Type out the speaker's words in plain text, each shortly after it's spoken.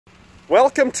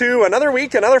Welcome to another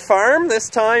week, another farm, this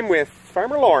time with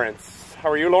Farmer Lawrence. How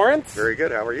are you, Lawrence? Very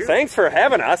good, how are you? Thanks for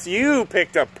having us. You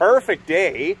picked a perfect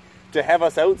day to have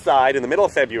us outside in the middle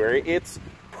of February. It's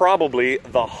probably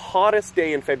the hottest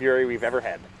day in February we've ever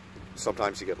had.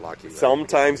 Sometimes you get lucky. Right?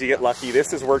 Sometimes you get lucky.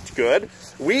 This has worked good.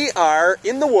 We are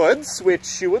in the woods,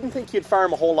 which you wouldn't think you'd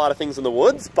farm a whole lot of things in the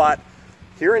woods, but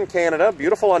here in Canada,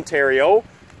 beautiful Ontario,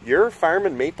 you're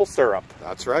farming maple syrup.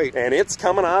 That's right. And it's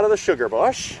coming out of the sugar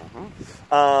bush.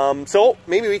 So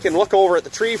maybe we can look over at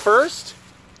the tree first.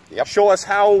 Yep. Show us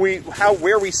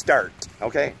where we start.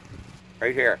 Okay.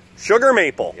 Right here. Sugar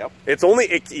maple. Yep. It's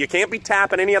only, you can't be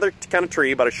tapping any other kind of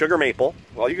tree but a sugar maple.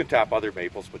 Well, you can tap other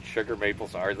maples, but sugar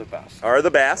maples are the best. Are the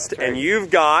best. Right. And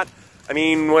you've got, I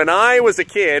mean, when I was a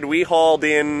kid, we hauled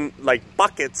in like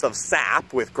buckets of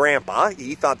sap with Grandpa.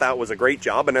 He thought that was a great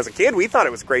job. And as a kid, we thought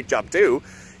it was a great job too.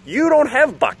 You don't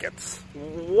have buckets.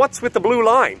 What's with the blue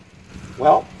line?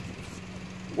 Well,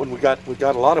 when we got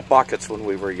a lot of buckets when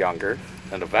we were younger,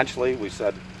 and eventually we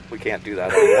said we can't do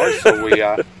that anymore, so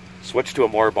we switched to a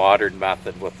more modern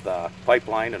method with a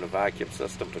pipeline and a vacuum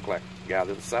system to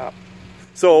gather the sap.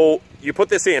 So you put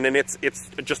this in and it's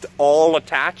just all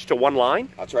attached to one line?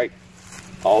 That's right.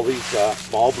 All these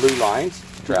small blue lines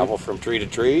travel from tree to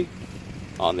tree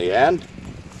on the end,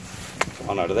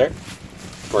 on out of there.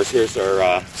 Of course, here's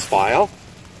our spile.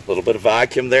 A little bit of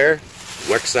vacuum there,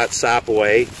 wicks that sap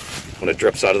away when it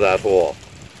drips out of that hole.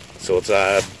 So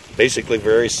it's basically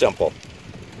very simple.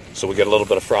 So we get a little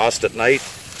bit of frost at night,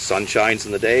 sun shines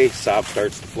in the day, sap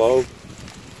starts to flow,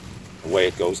 away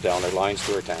it goes down our lines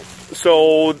to our tank.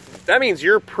 So that means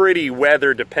you're pretty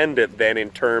weather dependent then in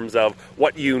terms of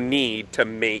what you need to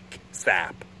make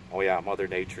sap. Oh yeah, Mother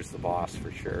Nature's the boss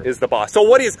for sure. Is the boss. So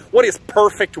what is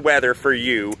perfect weather for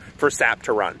you for sap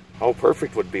to run? Oh,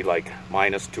 perfect would be like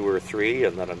 -2 or 3,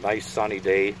 and then a nice sunny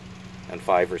day and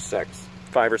 5 or 6.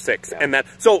 5 or 6. Yeah. And that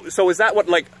so is that what,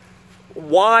 like,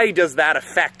 why does that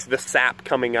affect the sap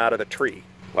coming out of the tree?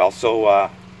 Well, so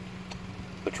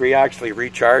the tree actually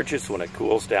recharges when it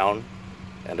cools down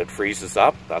and it freezes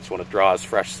up. That's when it draws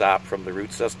fresh sap from the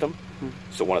root system.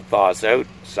 So when it thaws out,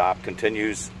 sap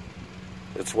continues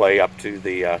its way up to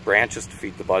the branches to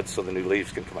feed the buds so the new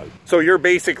leaves can come out. So you're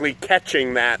basically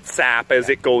catching that sap as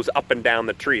it goes up and down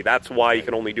the tree. That's why you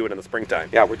can only do it in the springtime.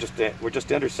 Yeah, we're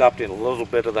just intercepting a little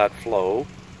bit of that flow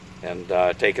and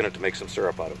taking it to make some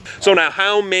syrup out of it. So now,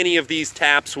 how many of these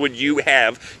taps would you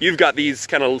have? You've got these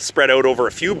kind of spread out over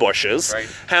a few bushes. Right.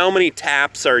 How many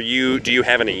taps do you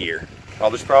have in a year?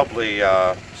 Well, there's probably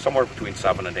somewhere between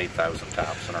 7,000 and 8,000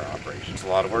 taps in our operation. It's a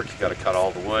lot of work. You got to cut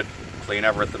all the wood, clean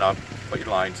everything up, put your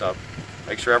lines up,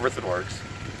 make sure everything works,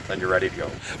 then you're ready to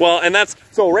go. Well, and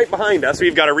so right behind us,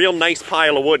 we've got a real nice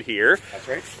pile of wood here. That's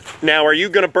right. Now, are you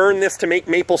going to burn this to make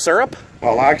maple syrup?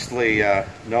 Well, actually,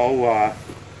 no.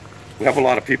 We have a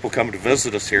lot of people come to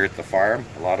visit us here at the farm,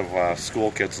 a lot of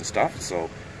school kids and stuff, so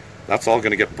that's all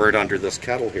going to get burnt under this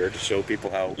kettle here to show people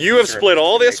how... You have split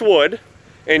all this wood,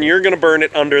 and you're going to burn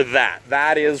it under that.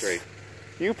 That is... That's right.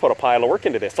 You put a pile of work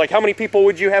into this. Like, how many people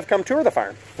would you have come tour the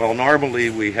farm? Well,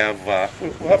 normally we have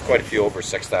we'll have quite a few, over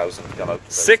 6,000 come out.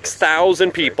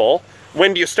 6,000 people.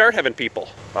 When do you start having people?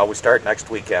 Well, we start next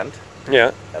weekend.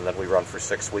 Yeah. And then we run for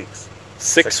 6 weeks.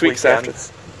 6 weeks after.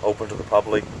 Open to the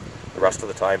public. The rest of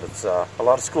the time, it's a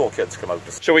lot of school kids come out.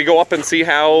 Shall we go up and see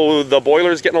how the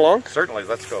boiler's getting along? Certainly,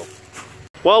 let's go.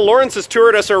 Well, Lawrence has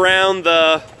toured us around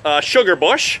the sugar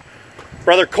bush.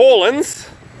 Brother Colin's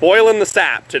boiling the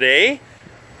sap today.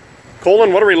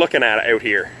 Colin, what are we looking at out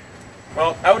here?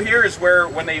 Well, out here is where,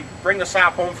 when they bring the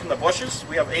sap home from the bushes,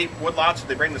 we have 8 woodlots that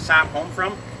they bring the sap home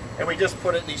from, and we just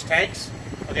put it in these tanks,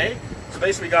 okay? So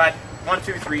basically we got 1,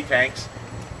 2, 3 tanks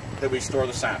that we store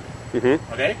the sap,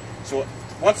 okay? So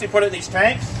once they put it in these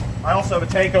tanks, I also have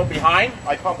a tank out behind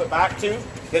I pump it back to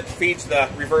that feeds the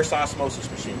reverse osmosis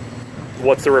machine.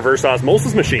 What's the reverse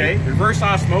osmosis machine? Okay, reverse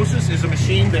osmosis is a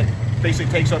machine that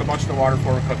basically takes out a bunch of the water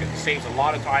before we cook it. It saves a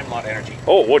lot of time, a lot of energy.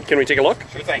 Oh, what? Can we take a look?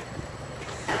 Sure thing.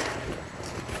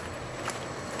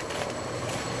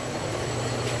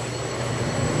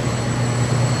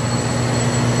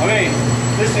 Okay,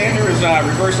 this ender is a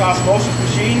reverse osmosis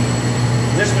machine.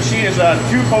 This machine is a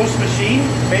 2-post machine.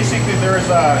 Basically, there's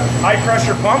a high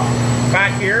pressure pump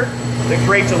back here that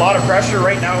creates a lot of pressure.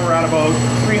 Right now we're at about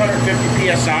 350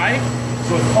 psi.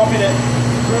 So it's pumping it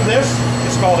through this.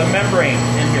 It's called a membrane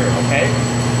in here, okay?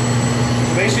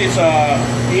 So basically it's a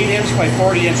 8-inch by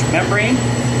 40-inch membrane.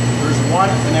 There's one,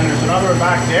 and then there's another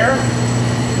back there.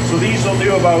 So these will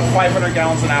do about 500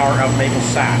 gallons an hour of maple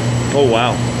sap. Oh,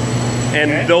 wow.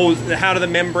 And okay. how do the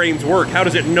membranes work? How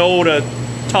does it know to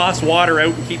toss water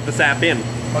out and keep the sap in?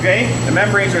 Okay, the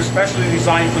membranes are specially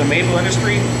designed for the maple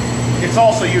industry. It's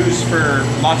also used for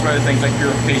lots of other things like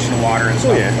purification of water and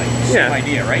stuff. Same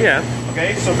idea, right? Yeah.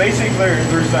 Okay, so basically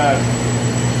there's a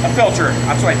filter.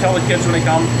 That's what I tell the kids when they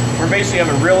come. We basically have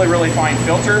a really, really fine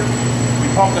filter. We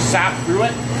pump the sap through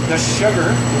it. The sugar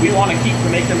we want to keep to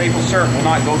make the maple syrup will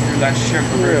not go through that sugar,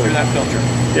 through that filter.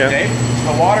 Yeah. Okay,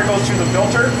 so the water goes through the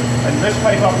filter, and this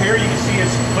pipe up here, you can see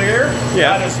it's clear.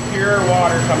 Yeah. That is pure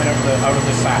water coming out of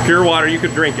the sap. Pure water, you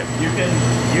could drink it. You can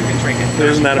drink it.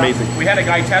 Isn't that amazing? We had a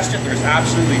guy test it. There's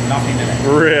absolutely nothing in it.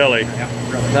 Really? Yeah,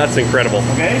 really. That's incredible.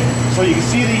 Okay, so you can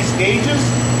see these gauges.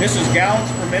 This is gallons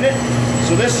per minute.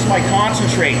 So this is my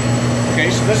concentrate.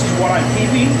 Okay, so this is what I'm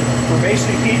keeping. We're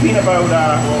basically keeping about,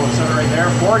 what was it right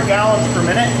there, 4 gallons per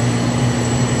minute.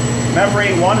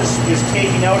 Membrane 1 is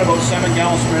taking out about 7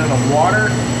 gallons per minute of water.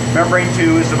 Membrane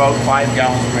 2 is about 5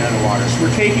 gallons per minute of water. So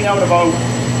we're taking out about,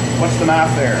 what's the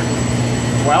math there?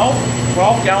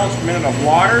 12 gallons per minute of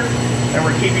water, and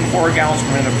we're keeping 4 gallons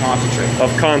per minute of concentrate.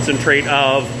 Of concentrate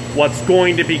of what's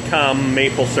going to become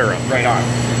maple syrup. Right on.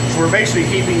 So we're basically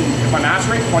keeping, if I'm math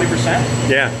right, 20%.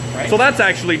 Yeah. Right? So that's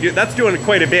actually, that's doing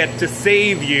quite a bit to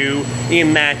save you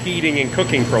in that heating and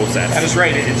cooking process. That is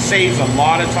right. It saves a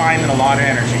lot of time and a lot of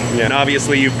energy. Yeah. And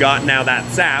obviously you've got now that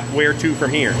sap. Where to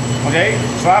from here? Okay,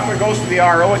 so after it goes to the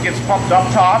RO, it gets pumped up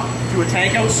top to a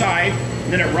tank outside,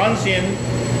 and then it runs in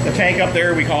the tank up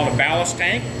there. We call it a ballast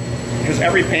tank, because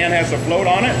every pan has a float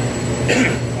on it.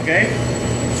 Okay,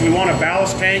 so we want a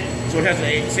ballast tank, so it has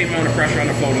the same amount of pressure on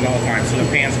the float at all times, so the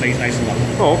pan stays nice and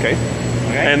level. Oh, okay.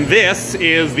 Okay. And this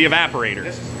is the evaporator.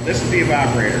 This is the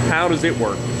evaporator. How does it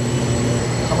work?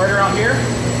 Come right around here.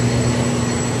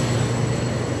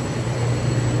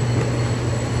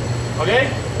 Okay,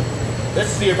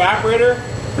 this is the evaporator.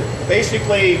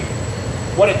 Basically,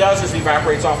 what it does is it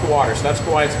evaporates off the water, so that's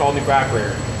why it's called an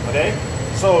evaporator. Okay,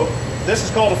 so this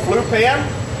is called a flue pan,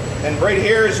 and right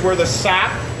here is where the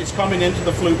sap is coming into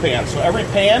the flue pan. So every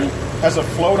pan has a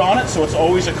float on it, so it's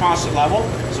always a constant level.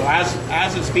 So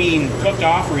as it's being cooked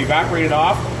off or evaporated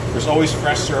off, there's always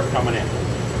fresh syrup coming in.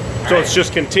 So it's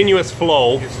just continuous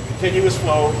flow. It's a continuous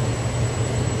flow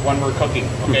when we're cooking.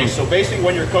 Okay, so basically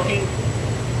when you're cooking,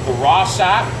 the raw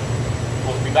sap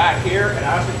will be back here, and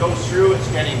as it goes through, it's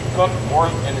getting cooked more,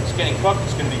 and it's getting cooked,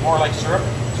 it's going to be more like syrup.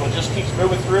 So it just keeps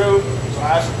moving through. So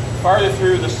as farther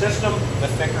through the system, the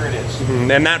thicker it is.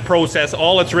 And that process,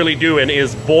 all it's really doing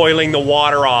is boiling the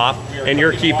water off, and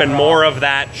you're keeping more of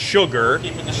that sugar.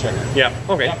 Keeping the sugar. Yeah.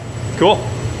 Okay. Yep. Cool.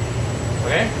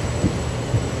 Okay.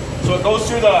 So it goes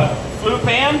through the flue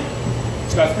pan.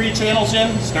 It's got 3 channels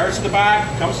in. Starts at the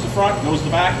back, comes to the front, goes to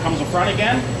the back, comes to the front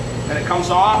again. Then it comes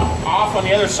off on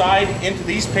the other side into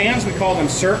these pans. We call them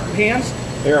syrup pans.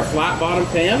 They're a flat bottom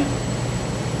pan.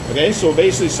 Okay, so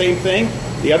basically same thing.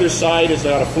 The other side has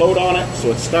got a float on it, so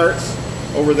it starts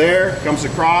over there, comes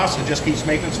across, and just keeps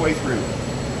making its way through.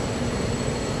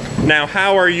 Now,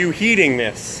 how are you heating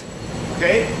this?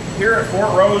 Okay, here at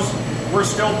Fort Rose, we're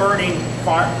still burning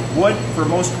wood for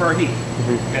most of our heat.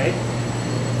 Okay,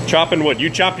 chopping wood. You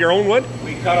chop your own wood?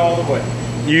 We cut all the wood.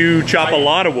 You chop a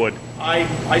lot of wood.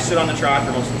 I sit on the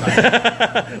tractor most of the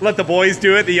time. Let the boys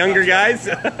do it, the younger guys.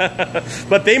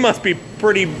 But they must be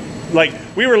pretty, like,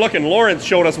 we were looking, Lawrence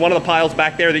showed us one of the piles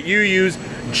back there that you use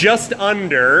just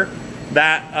under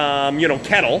that, you know,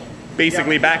 kettle,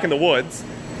 basically back in the woods.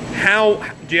 How,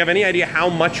 do you have any idea how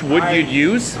much wood you'd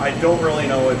use? I don't really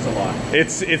know. It's a lot.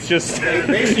 It's just,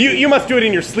 you must do it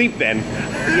in your sleep then.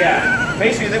 Yeah.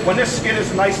 Basically, when this skid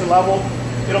is nice and level,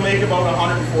 it'll make about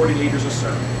 140 liters of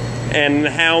syrup. And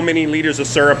how many liters of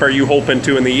syrup are you hoping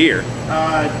to in the year?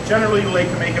 Generally, we like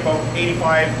to make about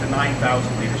 85 to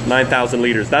 9,000 liters. 9,000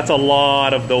 liters. That's a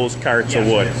lot of those carts of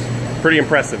wood. Pretty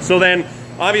impressive. So then,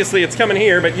 obviously, it's coming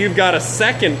here, but you've got a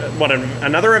second,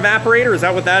 another evaporator? Is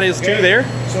that what that is too there?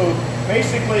 So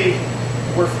basically,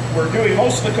 we're doing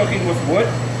most of the cooking with wood.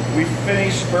 We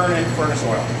finish burning furnace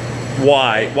oil.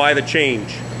 Why? Why the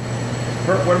change?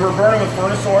 When we're burning with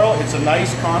furnace oil, it's a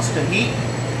nice constant heat.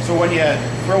 So when you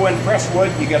throw in fresh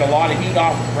wood, you get a lot of heat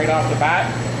right off the bat.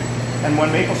 And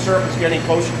when maple syrup is getting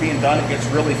close to being done, it gets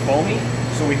really foamy.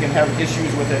 So we can have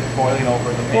issues with it boiling over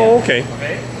the pan. Oh, okay.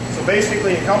 Okay. So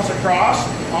basically, it comes across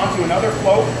onto another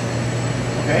float,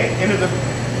 okay, into the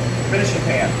finishing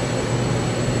pan.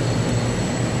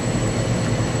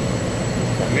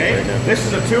 Okay. This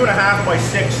is a 2.5 by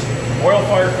 6 oil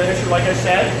fire finisher, like I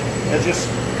said. It just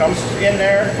comes in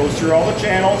there, goes through all the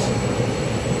channels.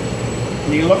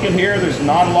 And you look in here, there's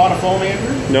not a lot of foam in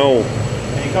here. No.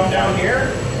 And you come down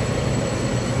here,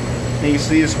 and you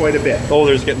see there's quite a bit. Oh,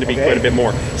 there's getting to be quite a bit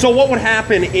more. So what would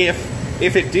happen if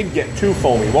if it did get too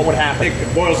foamy, what would happen?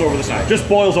 It boils over the side. Just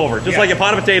boils over, just like a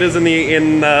pot of potatoes in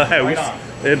the house.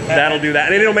 That'll do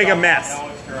that, and it'll make a mess. No,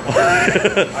 it's terrible.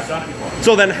 I've done it before.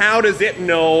 So then, how does it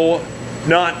know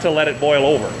not to let it boil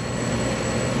over?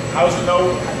 How does it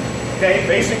know? Okay,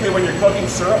 basically when you're cooking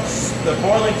syrups, the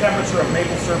boiling temperature of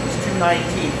maple syrup is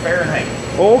 219 Fahrenheit.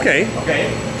 Oh, okay.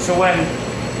 Okay, so when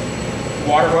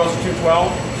water boils at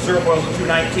 212, syrup boils at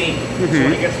 219. So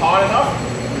when it gets hot enough,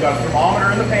 we got a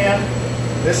thermometer in the pan.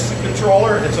 This is a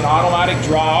controller. It's an automatic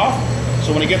draw off.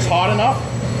 So when it gets hot enough,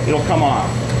 it'll come on.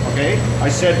 Okay, I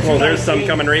said 219. Oh, there's some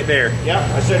coming right there. Yeah,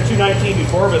 I said 219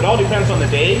 before, but it all depends on the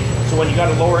day. So when you got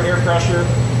a lower air pressure,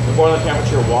 the boiling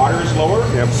temperature of water is lower.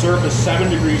 Yep. Syrup is 7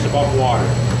 degrees above water.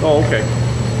 Oh, okay.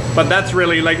 But that's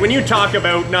really, like, when you talk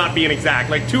about not being exact,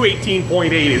 like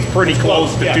 218.8 is pretty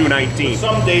close to 219. But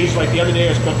some days, like the other day I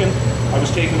was cooking, I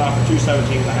was taking off at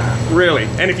 217.5. Really?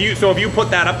 And if you put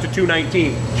that up to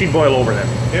 219, she'd boil over then.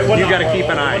 It would You not got to boil keep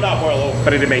an over. eye. It would not boil over.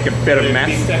 But it'd make a bit of It'd mess.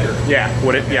 be thicker. Yeah,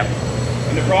 would it? Yep.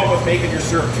 And the problem with making your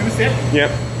syrup too thick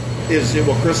Yep. is it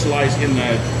will crystallize in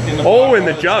the Oh, bottom in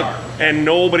the of jug. jar. And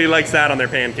nobody likes that on their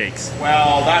pancakes.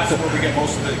 Well, that's where we get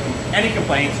most of any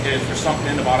complaints is there's something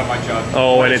in the bottom of my jug.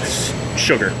 Oh, What and is it's it?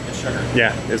 sugar. It's sugar.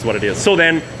 Yeah, is what it is. So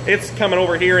then it's coming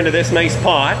over here into this nice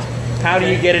pot. How do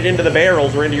you get it into the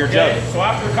barrels or into your jug? Okay, so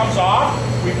after it comes off,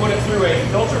 we put it through a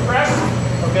filter press.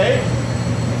 Okay.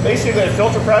 Basically, a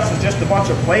filter press is just a bunch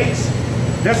of plates.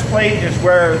 This plate is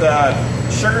where the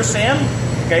sugar sand.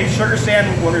 Okay, sugar sand.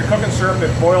 When you're cooking syrup,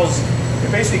 it boils.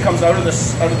 It basically comes out of the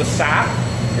sap.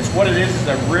 It's what it is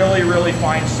a really, really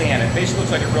fine sand. It basically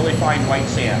looks like a really fine white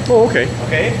sand. Oh, okay.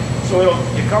 Okay, so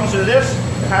it comes to this.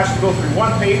 It has to go through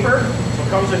one paper. So it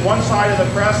comes in one side of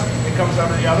the press. It comes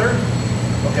out of the other.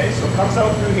 Okay, so it comes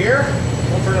out through here.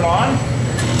 We'll turn it on.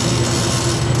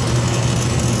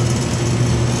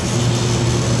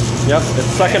 Yep,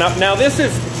 it's sucking up. Now this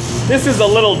is a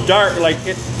little dark, like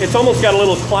it's almost got a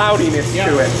little cloudiness to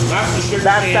it. That's the sugar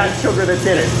That's sand. that sugar that's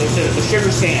in it. The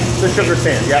sugar sand. The sugar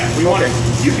sand, yeah. We want it.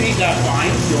 You can eat that fine.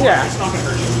 If you want. Yeah. It's not going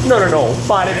to hurt you. No,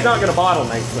 but it's not going to bottle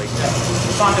nicely.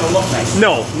 It's not going to look nice.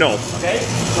 No. Okay?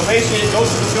 So basically it goes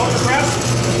to the filter press.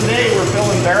 Today we're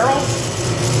filling barrels.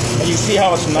 And you see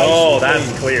how it's nice. Oh, that's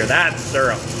clear. That's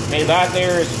syrup. Okay, that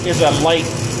there is a light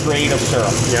grade of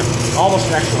syrup. Yeah. Almost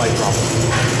an extra light drop.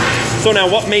 So now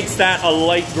what makes that a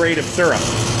light grade of syrup?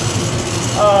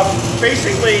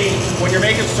 Basically, when you're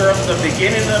making syrup at the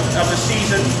beginning of the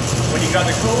season, when you got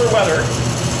the cooler weather,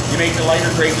 you make the lighter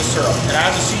grades of syrup. And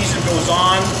as the season goes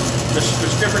on, there's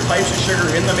different types of sugar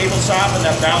in the maple sap, and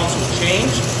that balance will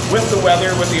change with the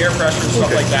weather, with the air pressure and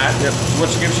stuff like that, Yep.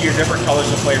 which gives you your different colors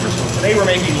and flavors. So today we're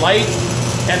making light,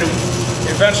 and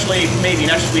eventually, maybe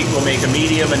next week we'll make a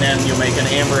medium, and then you'll make an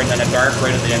amber, and then a dark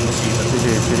right at the end of the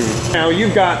season. Now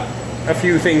you've got a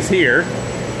few things here.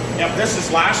 Yep, this is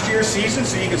last year's season,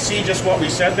 so you can see just what we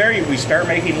said there. We start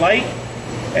making light,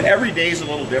 and every day is a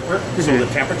little different. So the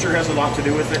temperature has a lot to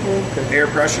do with it. Air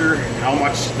pressure, how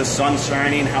much the sun's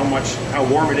shining, how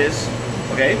warm it is.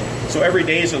 Okay, so every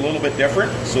day is a little bit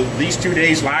different. So these 2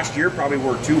 days last year probably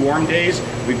were 2 warm days.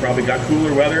 We probably got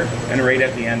cooler weather, and right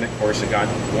at the end, of course, it got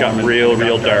warm. Got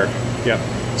real dark. Yep.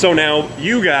 So now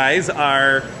you guys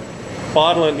are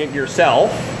bottling it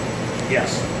yourself.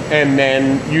 Yes. And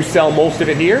then you sell most of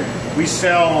it here? We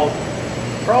sell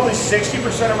probably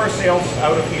 60% of our sales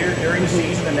out of here during the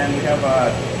season, and then we have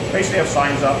basically have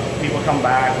signs up. People come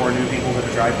back, or new people that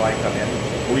drive by come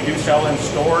in. We do sell in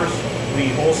stores. We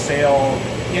wholesale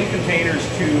in containers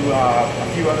to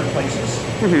a few other places.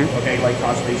 Okay, like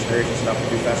conservation areas and stuff.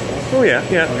 We do festivals. Oh yeah.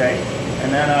 Okay,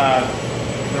 and then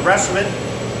the rest of it,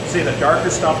 say the darker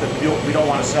stuff that we don't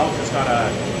want to sell because it's got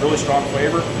a really strong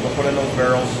flavor, we'll put in those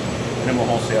barrels, and then we'll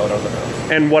wholesale it out of the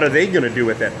barrels. And what are they going to do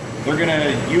with it? They're going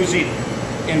to use it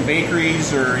in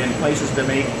bakeries or in places to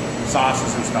make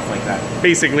sauces and stuff like that.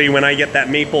 Basically, when I get that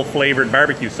maple flavored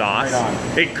barbecue sauce, Right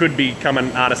on. it could be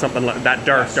coming out of something like that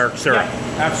dark syrup. Yeah,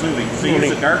 absolutely. So you use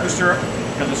the darker syrup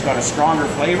because it's got a stronger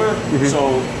flavor,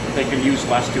 so they can use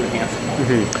less to enhance it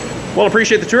more. Well,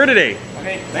 appreciate the tour today.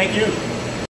 Okay, thank you.